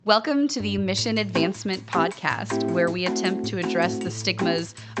Welcome to the Mission Advancement Podcast, where we attempt to address the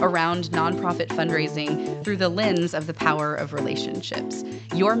stigmas around nonprofit fundraising through the lens of the power of relationships.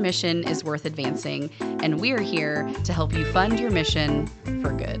 Your mission is worth advancing, and we're here to help you fund your mission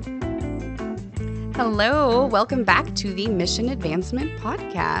for good. Hello, welcome back to the Mission Advancement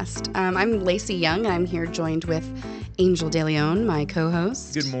Podcast. I'm Lacey Young, and I'm here joined with Angel DeLeon, my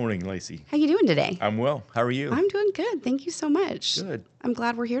co-host. Good morning, Lacey. How you doing today? I'm well. How are you? I'm doing good. Thank you so much. Good. I'm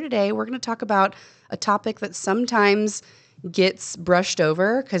glad we're here today. We're going to talk about a topic that sometimes gets brushed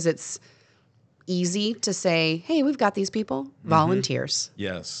over because it's easy to say, hey, we've got these people, volunteers.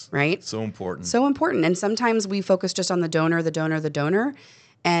 Yes. Right? So important. So important. And sometimes we focus just on the donor.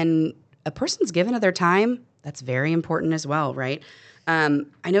 And a person's given of their time. That's very important as well, right? I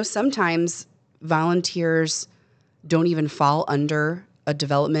know sometimes volunteers don't even fall under a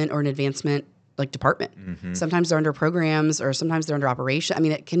development or an advancement like department. Mm-hmm. Sometimes they're under programs or sometimes they're under operation. I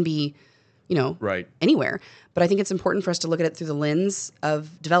mean, it can be, right. anywhere. But I think it's important for us to look at it through the lens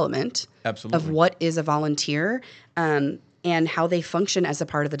of development. Absolutely. Of what is a volunteer and how they function as a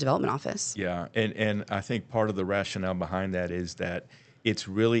part of the development office. Yeah. And I think part of the rationale behind that is that it's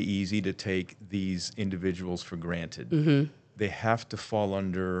really easy to take these individuals for granted. Mm-hmm. They have to fall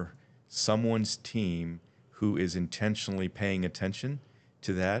under someone's team who is intentionally paying attention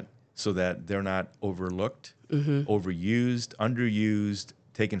to that so that they're not overlooked, overused, underused,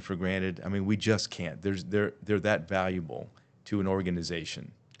 taken for granted. I mean, we just can't. They're that valuable to an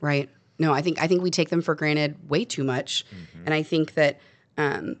organization. Right. No, I think we take them for granted way too much. Mm-hmm. And I think that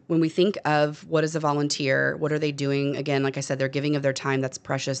when we think of what is a volunteer, what are they doing? Again, like I said, they're giving of their time. That's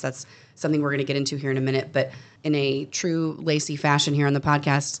precious. That's something we're going to get into here in a minute. But in a true Lacey fashion here on the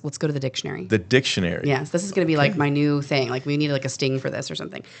podcast, let's go to the dictionary. The dictionary. Yes, this is going to be like my new thing. Like we need like a sting for this or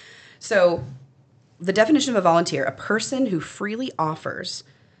something. So the definition of a volunteer, a person who freely offers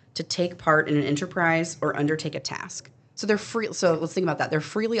to take part in an enterprise or undertake a task. So they're free. So let's think about that. They're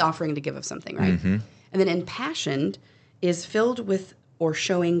freely offering to give of something, right? Mm-hmm. And then impassioned is filled with or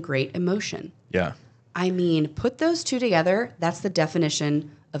showing great emotion. Yeah. I mean, put those two together. That's the definition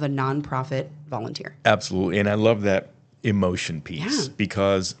of a nonprofit volunteer. Absolutely. And I love that emotion piece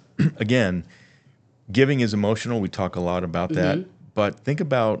because, again, giving is emotional. We talk a lot about that. But think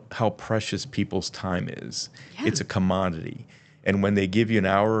about how precious people's time is. Yeah. It's a commodity. And when they give you an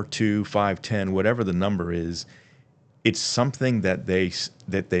hour or 2, 5, 10, whatever the number is, it's something that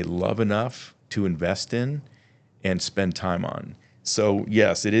they love enough to invest in and spend time on. So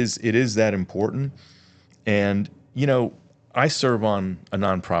yes, it is that important. And, I serve on a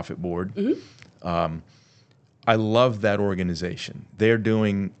nonprofit board. Mm-hmm. I love that organization. They're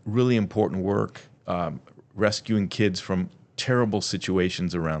doing really important work, rescuing kids from terrible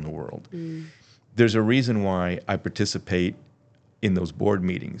situations around the world. Mm. There's a reason why I participate in those board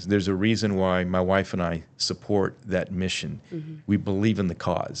meetings. There's a reason why my wife and I support that mission. Mm-hmm. We believe in the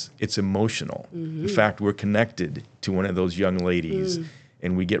cause. It's emotional. Mm-hmm. In fact, we're connected to one of those young ladies,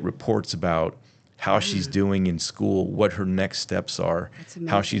 and we get reports about how she's doing in school, what her next steps are,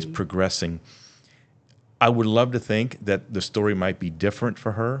 how she's progressing. I would love to think that the story might be different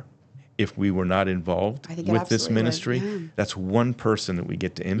for her if we were not involved with this ministry. Yeah. That's one person that we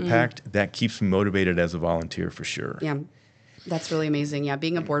get to impact. That keeps me motivated as a volunteer for sure. Yeah. That's really amazing. Yeah,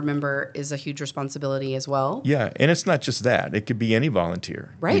 being a board member is a huge responsibility as well. Yeah, and it's not just that. It could be any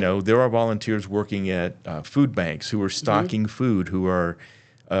volunteer. Right. There are volunteers working at food banks who are stocking food, who are,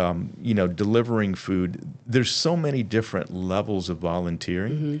 delivering food. There's so many different levels of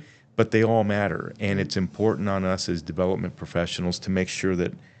volunteering, but they all matter. And it's important on us as development professionals to make sure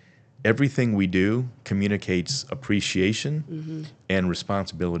that everything we do communicates appreciation and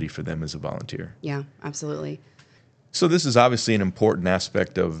responsibility for them as a volunteer. Yeah, absolutely. So this is obviously an important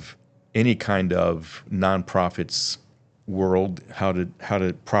aspect of any kind of nonprofit's world, how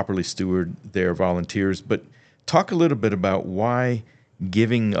to properly steward their volunteers. But talk a little bit about why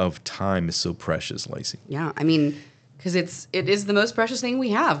giving of time is so precious, Lacey. Yeah, I mean, because it is the most precious thing we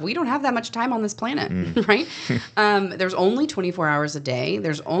have. We don't have that much time on this planet, right? There's only 24 hours a day.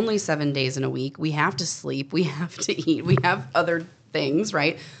 There's only 7 days in a week. We have to sleep. We have to eat. We have other things,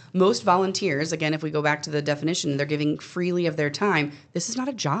 right? Most volunteers, again, if we go back to the definition, they're giving freely of their time. This is not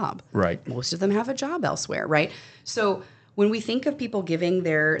a job. Right. Most of them have a job elsewhere, right? So when we think of people giving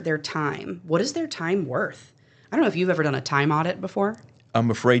their time, what is their time worth? I don't know if you've ever done a time audit before. I'm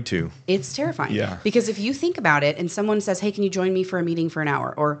afraid to. It's terrifying. Yeah. Because if you think about it and someone says, hey, can you join me for a meeting for an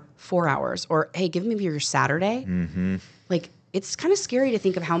hour or 4 hours or, hey, give me your Saturday, it's kind of scary to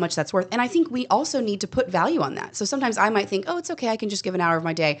think of how much that's worth. And I think we also need to put value on that. So sometimes I might think, oh, it's okay, I can just give an hour of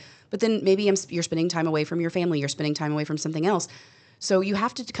my day. But then maybe you're spending time away from your family. You're spending time away from something else. So you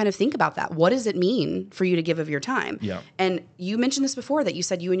have to kind of think about that. What does it mean for you to give of your time? Yeah. And you mentioned this before, that you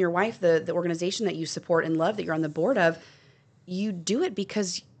said you and your wife, the organization that you support and love, that you're on the board of, you do it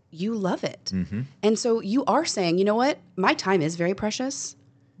because you love it. And so you are saying, you know what? My time is very precious,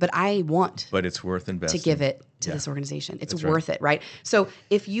 but I want But it's worth investing. to give it to this organization. It's worth it, right? So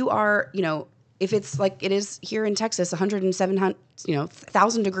if you are, if it's like it is here in Texas,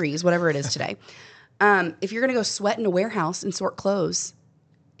 1,000 degrees, whatever it is today, if you're going to go sweat in a warehouse and sort clothes,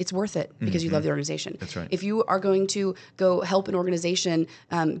 it's worth it because you love the organization. That's right. If you are going to go help an organization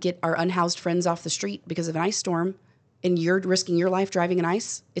get our unhoused friends off the street because of an ice storm, and you're risking your life driving in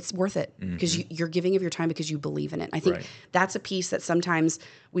ice, it's worth it because you're giving of your time because you believe in it. I think that's a piece that sometimes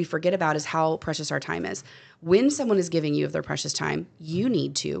we forget about, is how precious our time is. When someone is giving you of their precious time, you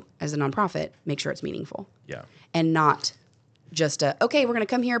need to, as a nonprofit, make sure it's meaningful. Yeah. And not just okay, we're going to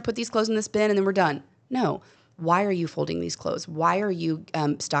come here, put these clothes in this bin, and then we're done. No. Why are you folding these clothes? Why are you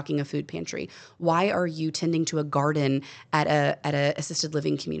stocking a food pantry? Why are you tending to a garden at a assisted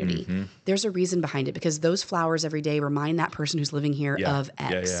living community? There's a reason behind it, because those flowers every day remind that person who's living here of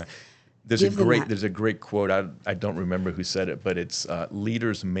X. Yeah. There's a great quote. I don't remember who said it, but it's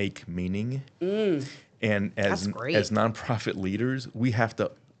leaders make meaning. And as nonprofit leaders, we have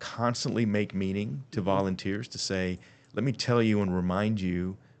to constantly make meaning to volunteers, to say, let me tell you and remind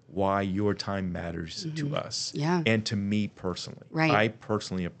you why your time matters to us and to me personally. Right. I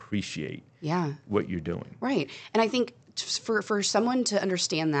personally appreciate what you're doing. Right. And I think for someone to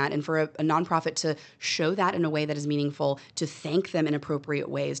understand that, and for a nonprofit to show that in a way that is meaningful, to thank them in appropriate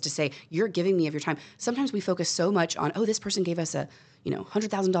ways, to say, you're giving me of your time. Sometimes we focus so much on, this person gave us a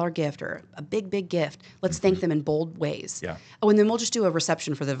 $100,000 gift or a big gift. Let's thank them in bold ways. Yeah. Oh, and then we'll just do a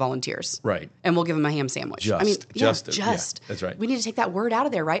reception for the volunteers. Right. And we'll give them a ham sandwich. Just. That's right. We need to take that word out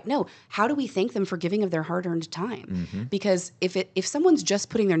of there, right? No. How do we thank them for giving of their hard-earned time? Because if someone's just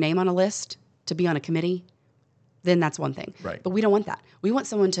putting their name on a list to be on a committee, then that's one thing. Right. But we don't want that. We want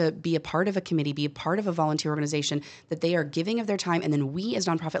someone to be a part of a committee, be a part of a volunteer organization, that they are giving of their time, and then we as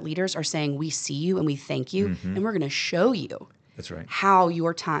nonprofit leaders are saying, we see you and we thank you, and we're going to show you how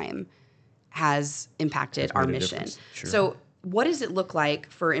your time has impacted our mission. Sure. So what does it look like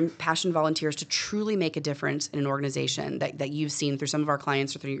for impassioned volunteers to truly make a difference in an organization that you've seen through some of our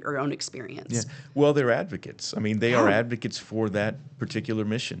clients or through your own experience? Yeah. Well, they're advocates. I mean, they are advocates for that particular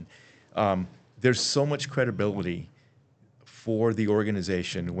mission. There's so much credibility for the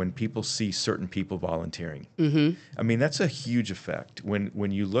organization when people see certain people volunteering. I mean, that's a huge effect.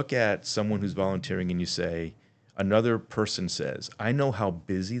 When you look at someone who's volunteering and you say, another person says, I know how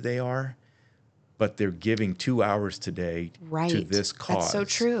busy they are, but they're giving 2 hours today to this cause. That's so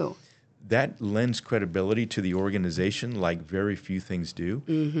true. That lends credibility to the organization like very few things do,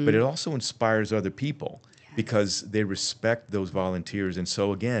 but it also inspires other people because they respect those volunteers. And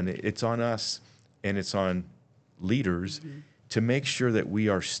so, again, it's on us and it's on leaders to make sure that we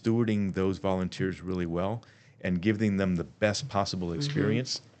are stewarding those volunteers really well and giving them the best possible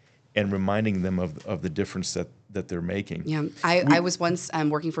experience and reminding them of the difference that they're making. Yeah, I was once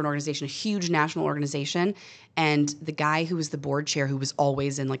working for an organization, a huge national organization, and the guy who was the board chair, who was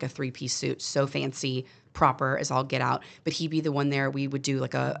always in like a 3-piece suit, so fancy, proper as all get out, but he'd be the one there. We would do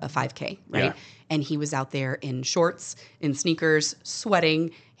like a 5K, right? Yeah. And he was out there in shorts, in sneakers,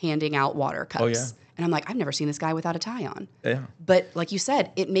 sweating, handing out water cups. Oh, yeah. And I'm like, I've never seen this guy without a tie on. Yeah. But like you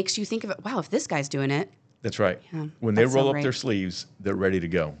said, it makes you think of it, wow, if this guy's doing it. That's right. Yeah, when they roll up their sleeves, they're ready to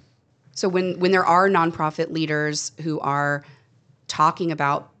go. So when there are nonprofit leaders who are talking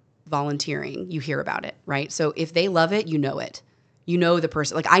about volunteering, you hear about it, right? So if they love it, you know it. You know the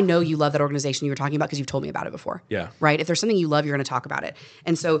person. Like, I know you love that organization you were talking about because you've told me about it before. Yeah. Right? If there's something you love, you're going to talk about it.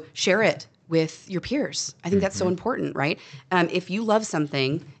 And so share it with your peers. I think that's so important, right? If you love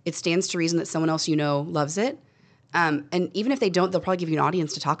something, it stands to reason that someone else you know loves it. And even if they don't, they'll probably give you an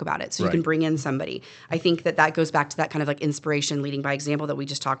audience to talk about it. So you can bring in somebody. I think that goes back to that kind of like inspiration, leading by example that we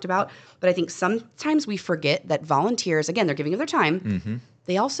just talked about. But I think sometimes we forget that volunteers, again, they're giving of their time.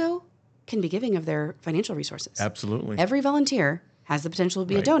 They also can be giving of their financial resources. Absolutely. Every volunteer has the potential to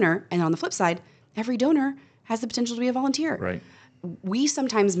be a donor. And on the flip side, every donor has the potential to be a volunteer. Right. We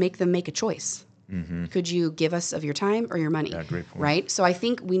sometimes make them make a choice. Could you give us of your time or your money? Yeah, great point. Right? So I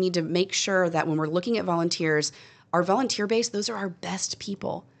think we need to make sure that when we're looking at volunteers, our volunteer base, those are our best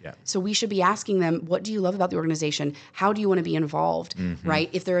people. Yeah. So we should be asking them, what do you love about the organization? How do you want to be involved, right?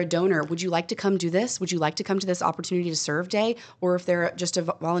 If they're a donor, would you like to come do this? Would you like to come to this opportunity to serve day? Or if they're just a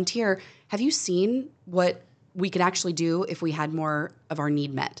volunteer, have you seen what we could actually do if we had more of our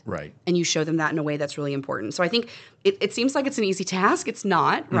need met? Right. And you show them that in a way that's really important. So I think it seems like it's an easy task. It's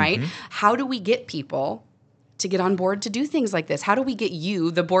not, right? How do we get people to get on board to do things like this? How do we get you,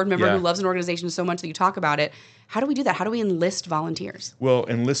 the board member Yeah. who loves an organization so much that you talk about it, how do we do that? How do we enlist volunteers? Well,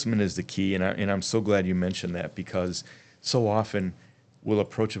 enlistment is the key, and I'm so glad you mentioned that, because so often we'll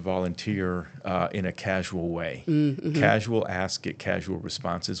approach a volunteer in a casual way. Casual ask, get casual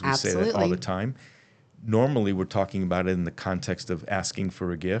responses. We say that all Absolutely. the time. Normally, we're talking about it in the context of asking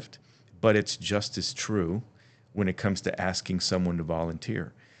for a gift, but it's just as true when it comes to asking someone to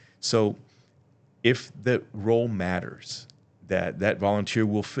volunteer. So if the role matters that volunteer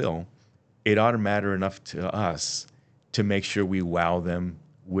will fill, it ought to matter enough to us to make sure we wow them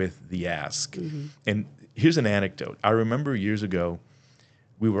with the ask. And here's an anecdote. I remember years ago,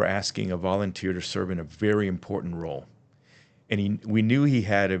 we were asking a volunteer to serve in a very important role. And we knew he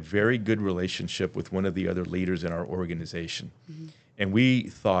had a very good relationship with one of the other leaders in our organization. And we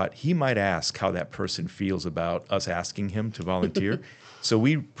thought he might ask how that person feels about us asking him to volunteer. So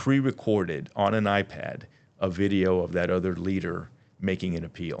we pre-recorded on an iPad a video of that other leader making an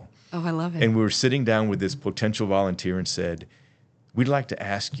appeal. Oh, I love it. And we were sitting down with this potential volunteer and said, we'd like to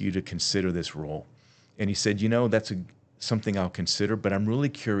ask you to consider this role. And he said, that's something I'll consider, but I'm really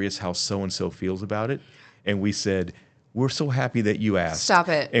curious how so-and-so feels about it. And we said, we're so happy that you asked. Stop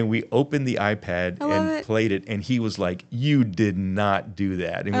it. And we opened the iPad and played it, and he was like, you did not do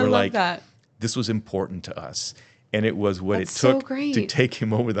that. And I we're love like, that. this was important to us. And it was what That's it so took great. to take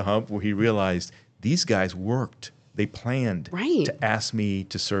him over the hump, where he realized these guys worked. They planned Right. to ask me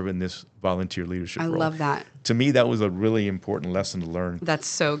to serve in this volunteer leadership I role. love that. To me, that was a really important lesson to learn. That's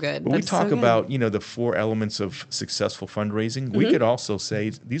so good. When we That's talk so good. about, the 4 elements of successful fundraising, we could also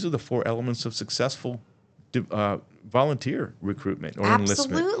say these are the 4 elements of successful volunteer recruitment or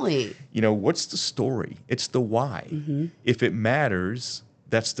enlistment. Absolutely. What's the story? It's the why. If it matters,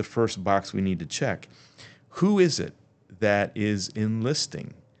 that's the first box we need to check. Who is it that is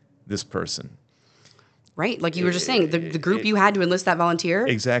enlisting this person? Right. Like you were just saying, the group you had to enlist that volunteer.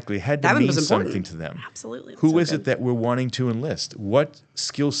 Exactly. Had to That one mean was important. something to them. Absolutely. Who So is good. it that we're wanting to enlist? What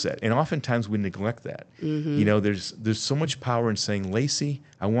skill set? And oftentimes we neglect that. There's so much power in saying, Lacey,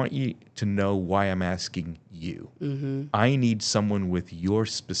 I want you to know why I'm asking you. I need someone with your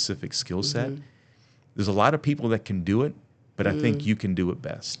specific skill set. There's a lot of people that can do it, but I think you can do it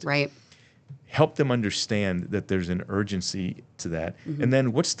best. Right. Help them understand that there's an urgency to that. And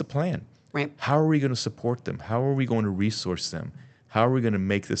then what's the plan? Right. How are we going to support them? How are we going to resource them? How are we going to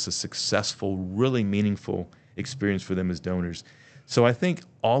make this a successful, really meaningful experience for them as donors? So I think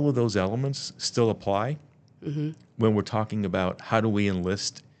all of those elements still apply when we're talking about how do we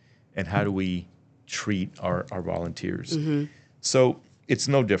enlist and how do we treat our volunteers. So it's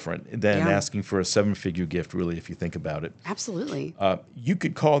no different than asking for a 7-figure gift, really, if you think about it. Absolutely. You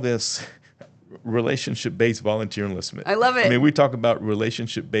could call this relationship-based volunteer enlistment. I love it. I mean, we talk about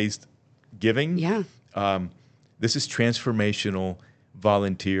relationship-based giving. Yeah. This is transformational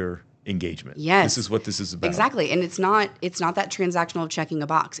volunteer engagement. Yes. This is what this is about. Exactly. And it's not that transactional of checking a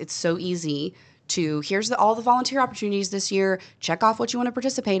box. It's so easy to, here's all the volunteer opportunities this year, check off what you want to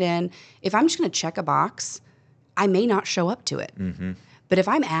participate in. If I'm just going to check a box, I may not show up to it. But if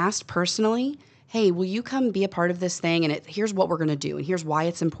I'm asked personally, hey, will you come be a part of this thing? And here's what we're going to do. And here's why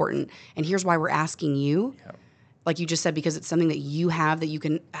it's important. And here's why we're asking you. Yeah. Like you just said, because it's something that you have that you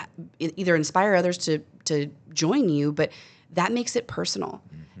can either inspire others to join you, but that makes it personal.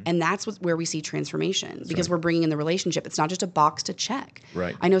 And that's where we see transformation, because we're bringing in the relationship. It's not just a box to check.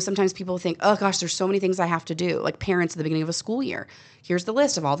 Right. I know sometimes people think, oh gosh, there's so many things I have to do. Like parents at the beginning of a school year. Here's the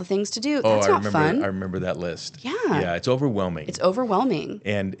list of all the things to do. That's not fun. I remember that list. Yeah. Yeah, it's overwhelming. It's overwhelming.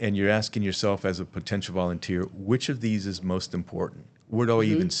 And you're asking yourself as a potential volunteer, which of these is most important? Where do I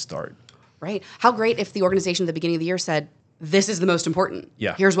even start? Right. How great if the organization at the beginning of the year said, this is the most important.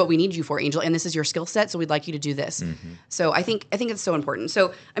 Yeah. Here's what we need you for, Angel, and this is your skill set, so we'd like you to do this. So I think it's so important.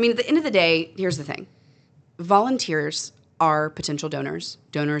 So, I mean, at the end of the day, here's the thing. Volunteers are potential donors.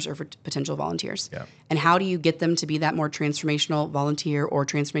 Donors are potential volunteers. Yeah. And how do you get them to be that more transformational volunteer or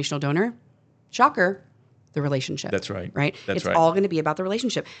transformational donor? Shocker. The relationship. That's right. Right? That's it's right. all going to be about the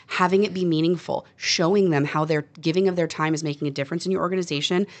relationship. Having it be meaningful, showing them how their giving of their time is making a difference in your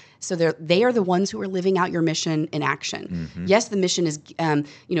organization. So they are the ones who are living out your mission in action. Yes, the mission is,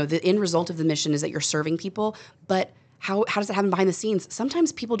 the end result of the mission is that you're serving people, but how does it happen behind the scenes?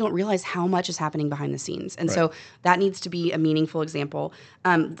 Sometimes people don't realize how much is happening behind the scenes. And so that needs to be a meaningful example.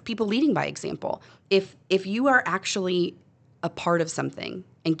 People leading by example. If you are actually a part of something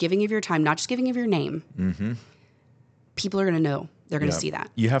and giving of your time, not just giving of your name, people are going to know. They're going to see that.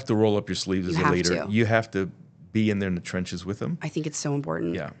 You have to roll up your sleeves as a leader. to. You have to be in there in the trenches with them. I think it's so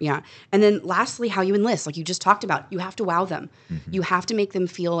important. Yeah. Yeah. And then lastly, how you enlist, like you just talked about, you have to wow them. You have to make them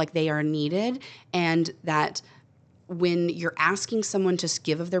feel like they are needed, and that when you're asking someone to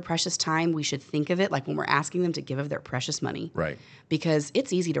give of their precious time, we should think of it like when we're asking them to give of their precious money. Right. Because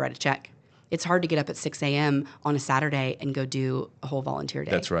it's easy to write a check. It's hard to get up at 6 a.m. on a Saturday and go do a whole volunteer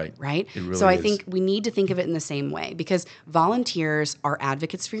day. That's right. Right? It really so I is. think we need to think of it in the same way, because volunteers are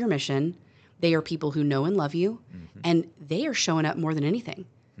advocates for your mission. They are people who know and love you, and they are showing up more than anything.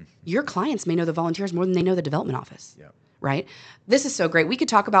 Your clients may know the volunteers more than they know the development office. Yeah. Right? This is so great. We could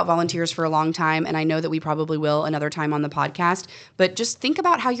talk about volunteers for a long time, and I know that we probably will another time on the podcast, but just think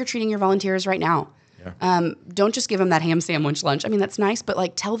about how you're treating your volunteers right now. Yeah. Don't just give them that ham sandwich lunch. I mean, that's nice, but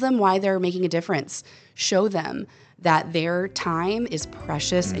like tell them why they're making a difference. Show them that their time is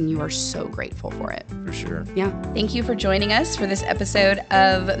precious and you are so grateful for it. For sure. Yeah. Thank you for joining us for this episode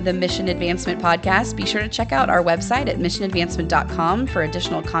of the Mission Advancement Podcast. Be sure to check out our website at missionadvancement.com for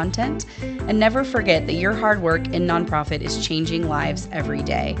additional content. And never forget that your hard work in nonprofit is changing lives every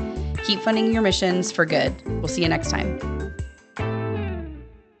day. Keep funding your missions for good. We'll see you next time.